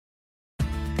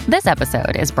This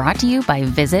episode is brought to you by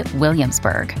Visit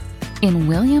Williamsburg. In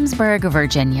Williamsburg,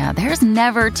 Virginia, there's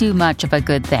never too much of a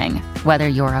good thing. Whether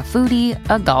you're a foodie,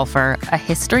 a golfer, a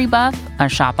history buff, a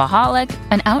shopaholic,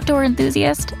 an outdoor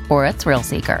enthusiast, or a thrill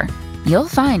seeker, you'll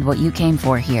find what you came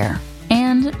for here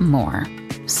and more.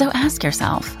 So ask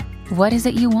yourself, what is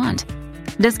it you want?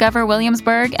 Discover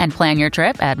Williamsburg and plan your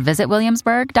trip at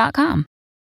visitwilliamsburg.com.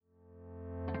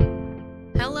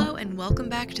 Hello and welcome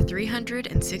back to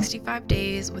 365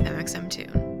 Days with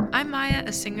MXMtoon. I'm Maya,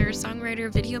 a singer,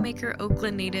 songwriter, videomaker,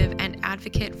 Oakland native, and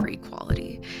advocate for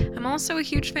equality. I'm also a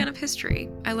huge fan of history.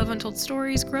 I love untold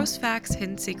stories, gross facts,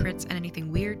 hidden secrets, and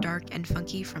anything weird, dark, and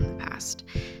funky from the past.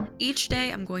 Each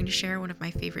day, I'm going to share one of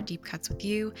my favorite deep cuts with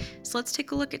you, so let's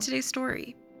take a look at today's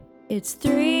story. It's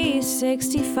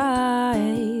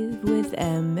 365 with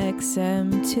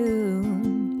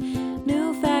MXMtoon.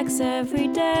 New facts every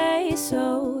day,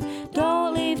 so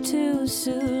don't leave too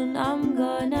soon. I'm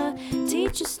gonna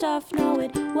teach you stuff, no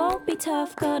it won't be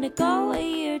tough. Gonna go a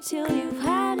year till you've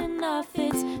had enough.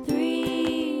 It's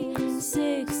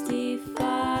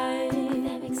 365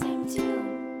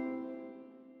 MXMtoon.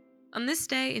 On this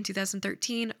day in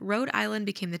 2013, Rhode Island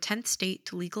became the 10th state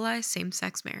to legalize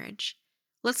same-sex marriage.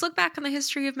 Let's look back on the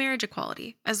history of marriage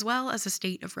equality, as well as the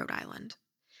state of Rhode Island.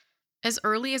 As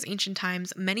early as ancient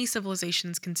times, many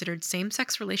civilizations considered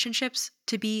same-sex relationships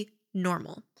to be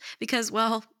normal, because,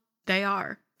 well, they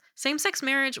are. Same-sex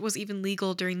marriage was even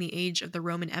legal during the age of the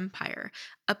Roman Empire,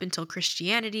 up until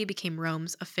Christianity became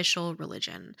Rome's official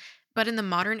religion. But in the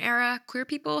modern era, queer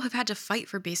people have had to fight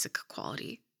for basic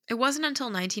equality. It wasn't until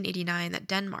 1989 that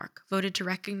Denmark voted to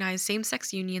recognize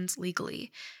same-sex unions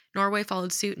legally. Norway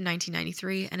followed suit in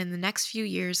 1993, and in the next few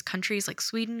years, countries like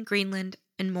Sweden, Greenland,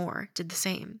 and more did the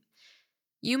same.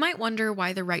 You might wonder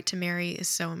why the right to marry is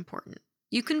so important.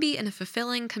 You can be in a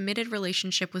fulfilling, committed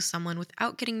relationship with someone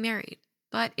without getting married,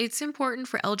 but it's important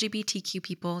for LGBTQ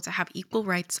people to have equal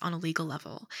rights on a legal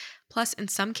level. Plus, in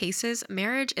some cases,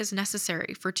 marriage is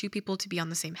necessary for two people to be on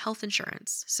the same health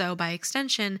insurance. So, by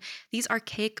extension, these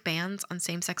archaic bans on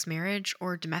same-sex marriage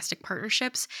or domestic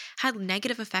partnerships had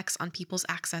negative effects on people's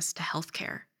access to health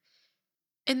care.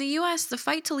 In the US, the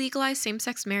fight to legalize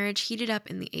same-sex marriage heated up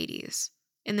in the 80s.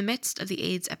 In the midst of the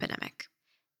AIDS epidemic.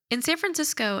 In San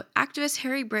Francisco, activist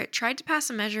Harry Britt tried to pass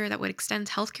a measure that would extend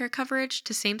healthcare coverage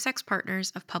to same-sex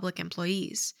partners of public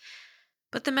employees.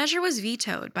 But the measure was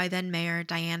vetoed by then-Mayor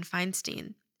Dianne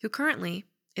Feinstein, who currently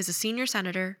is a senior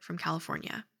senator from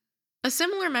California. A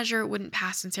similar measure wouldn't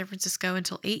pass in San Francisco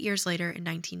until 8 years later in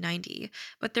 1990,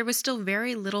 but there was still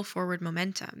very little forward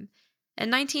momentum. In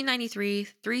 1993,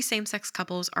 3 same-sex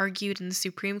couples argued in the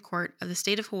Supreme Court of the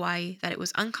state of Hawaii that it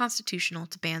was unconstitutional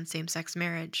to ban same-sex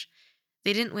marriage.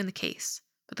 They didn't win the case,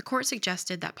 but the court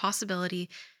suggested that possibility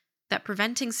that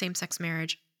preventing same-sex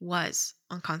marriage was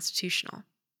unconstitutional.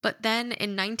 But then,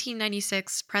 in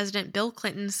 1996, President Bill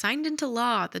Clinton signed into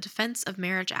law the Defense of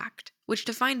Marriage Act, which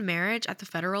defined marriage at the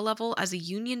federal level as a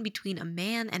union between a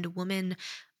man and a woman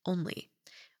only.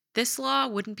 This law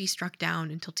wouldn't be struck down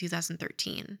until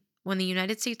 2013. When the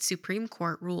United States Supreme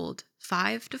Court ruled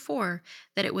 5-4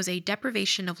 that it was a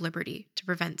deprivation of liberty to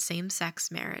prevent same-sex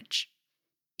marriage.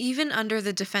 Even under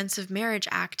the Defense of Marriage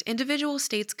Act, individual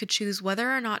states could choose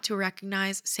whether or not to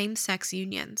recognize same-sex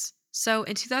unions. So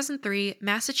in 2003,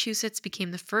 Massachusetts became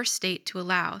the first state to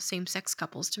allow same-sex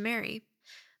couples to marry.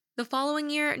 The following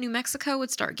year, New Mexico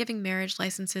would start giving marriage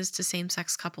licenses to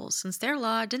same-sex couples since their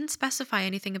law didn't specify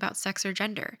anything about sex or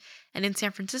gender. And in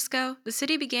San Francisco, the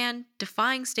city began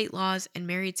defying state laws and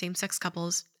married same-sex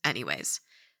couples anyways.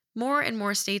 More and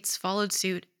more states followed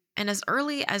suit, and as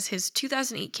early as his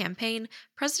 2008 campaign,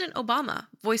 President Obama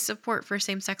voiced support for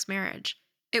same-sex marriage.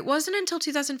 It wasn't until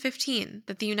 2015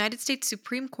 that the United States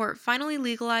Supreme Court finally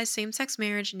legalized same-sex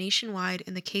marriage nationwide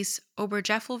in the case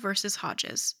Obergefell versus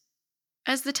Hodges.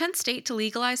 As the 10th state to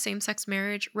legalize same-sex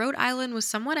marriage, Rhode Island was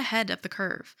somewhat ahead of the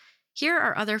curve. Here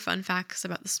are other fun facts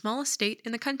about the smallest state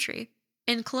in the country.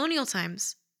 In colonial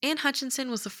times, Anne Hutchinson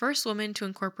was the first woman to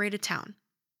incorporate a town,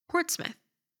 Portsmouth.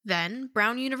 Then,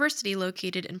 Brown University,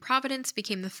 located in Providence,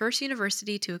 became the first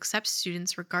university to accept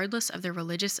students regardless of their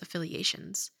religious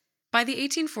affiliations. By the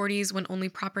 1840s, when only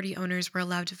property owners were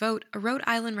allowed to vote, a Rhode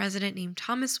Island resident named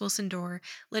Thomas Wilson Dorr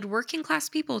led working-class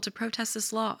people to protest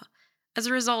this law. As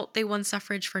a result, they won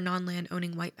suffrage for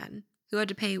non-land-owning white men, who had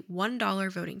to pay $1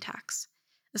 voting tax.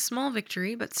 A small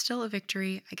victory, but still a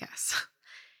victory, I guess.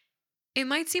 It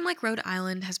might seem like Rhode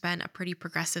Island has been a pretty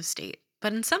progressive state,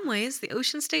 but in some ways, the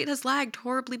Ocean State has lagged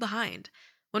horribly behind.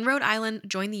 When Rhode Island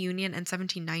joined the Union in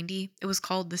 1790, it was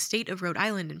called the State of Rhode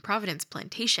Island and Providence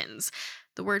Plantations.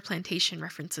 The word plantation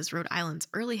references Rhode Island's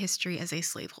early history as a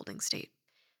slaveholding state.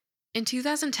 In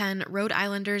 2010, Rhode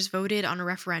Islanders voted on a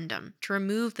referendum to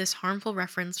remove this harmful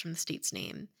reference from the state's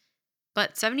name.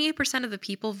 But 78% of the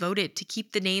people voted to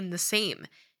keep the name the same.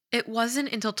 It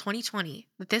wasn't until 2020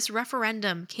 that this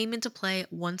referendum came into play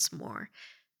once more.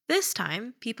 This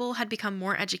time, people had become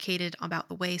more educated about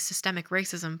the way systemic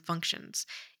racism functions.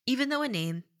 Even though a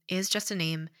name is just a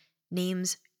name,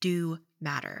 names do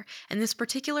matter. And this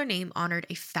particular name honored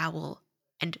a foul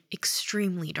and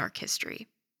extremely dark history.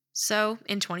 So,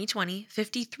 in 2020,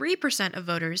 53% of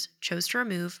voters chose to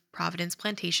remove Providence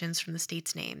Plantations from the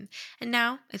state's name, and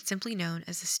now it's simply known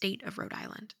as the state of Rhode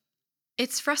Island.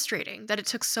 It's frustrating that it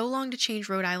took so long to change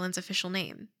Rhode Island's official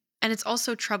name, and it's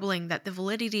also troubling that the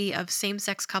validity of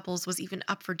same-sex couples was even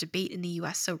up for debate in the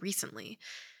US so recently.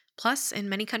 Plus, in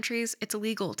many countries, it's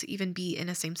illegal to even be in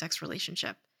a same-sex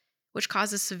relationship, which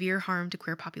causes severe harm to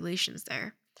queer populations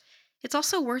there. It's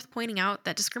also worth pointing out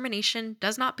that discrimination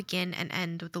does not begin and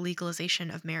end with the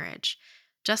legalization of marriage.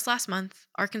 Just last month,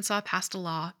 Arkansas passed a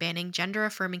law banning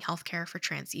gender-affirming healthcare for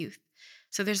trans youth.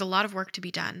 So there's a lot of work to be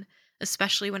done,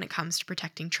 especially when it comes to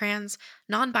protecting trans,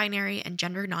 non-binary, and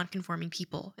gender non-conforming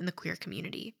people in the queer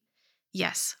community.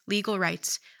 Yes, legal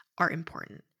rights are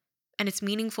important. And it's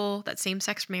meaningful that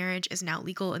same-sex marriage is now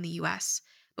legal in the US,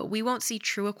 but we won't see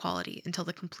true equality until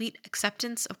the complete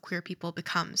acceptance of queer people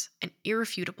becomes an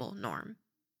irrefutable norm.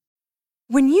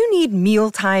 When you need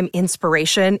mealtime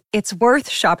inspiration, it's worth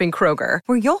shopping Kroger,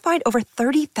 where you'll find over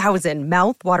 30,000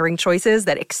 mouth-watering choices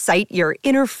that excite your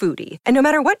inner foodie. And no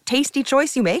matter what tasty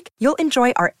choice you make, you'll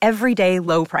enjoy our everyday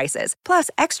low prices, plus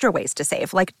extra ways to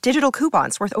save, like digital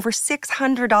coupons worth over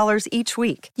 $600 each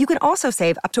week. You can also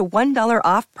save up to $1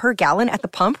 off per gallon at the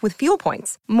pump with fuel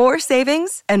points. More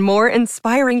savings and more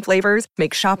inspiring flavors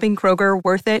make shopping Kroger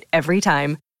worth it every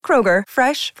time. Kroger,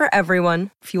 fresh for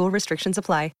everyone. Fuel restrictions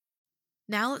apply.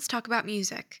 Now let's talk about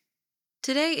music.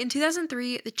 Today, in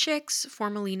 2003, the Chicks,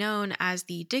 formerly known as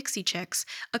the Dixie Chicks,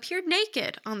 appeared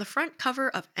naked on the front cover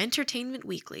of Entertainment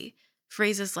Weekly.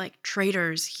 Phrases like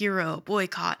traitors, hero,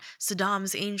 boycott,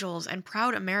 Saddam's angels, and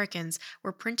proud Americans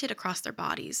were printed across their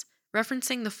bodies,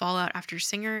 referencing the fallout after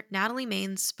singer Natalie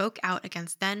Maines spoke out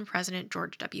against then-President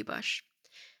George W. Bush.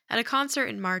 At a concert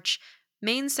in March,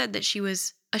 Maines said that she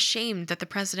was ashamed that the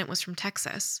president was from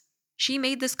Texas. She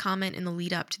made this comment in the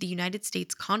lead-up to the United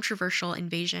States' controversial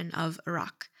invasion of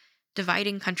Iraq,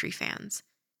 dividing country fans.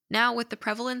 Now, with the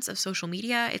prevalence of social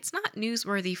media, it's not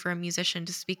newsworthy for a musician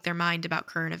to speak their mind about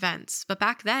current events. But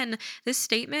back then, this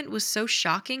statement was so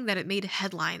shocking that it made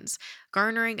headlines,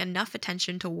 garnering enough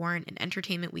attention to warrant an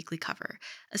Entertainment Weekly cover.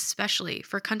 Especially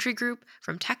for a country group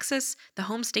from Texas, the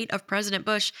home state of President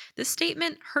Bush, this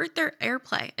statement hurt their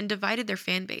airplay and divided their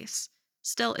fan base.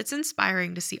 Still, it's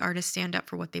inspiring to see artists stand up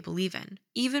for what they believe in,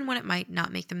 even when it might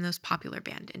not make them the most popular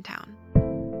band in town.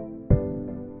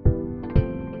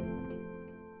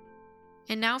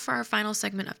 And now for our final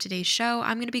segment of today's show,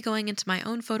 I'm going to be going into my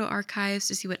own photo archives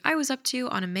to see what I was up to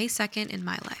on a May 2nd in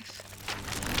my life.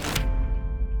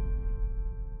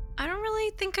 I don't really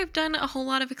think I've done a whole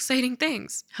lot of exciting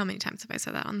things. How many times have I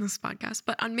said that on this podcast?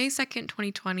 But on May 2nd,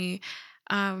 2020,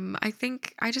 I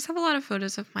think I just have a lot of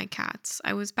photos of my cats.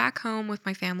 I was back home with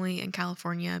my family in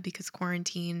California because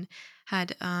quarantine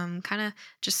had kind of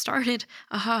just started.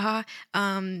 Now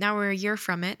we're a year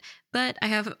from it. But I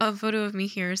have a photo of me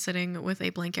here sitting with a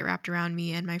blanket wrapped around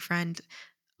me, and my friend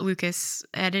Lucas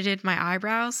edited my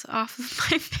eyebrows off of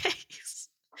my face.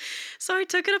 So I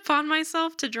took it upon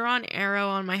myself to draw an arrow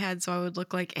on my head so I would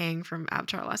look like Aang from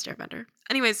Avatar: Last Airbender.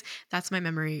 Anyways, that's my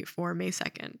memory for May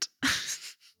 2nd.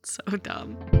 So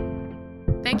dumb.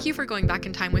 Thank you for going back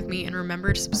in time with me, and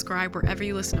remember to subscribe wherever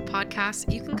you listen to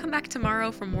podcasts. You can come back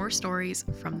tomorrow for more stories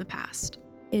from the past.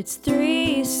 It's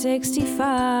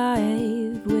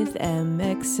 365 with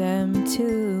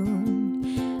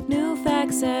MXM2. New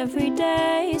facts every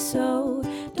day, so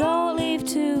don't leave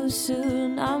too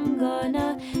soon. I'm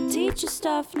gonna teach you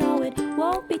stuff, no it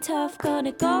won't be tough.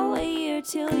 Gonna go a year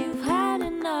till you've had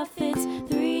enough. It's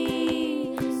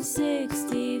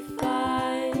 365.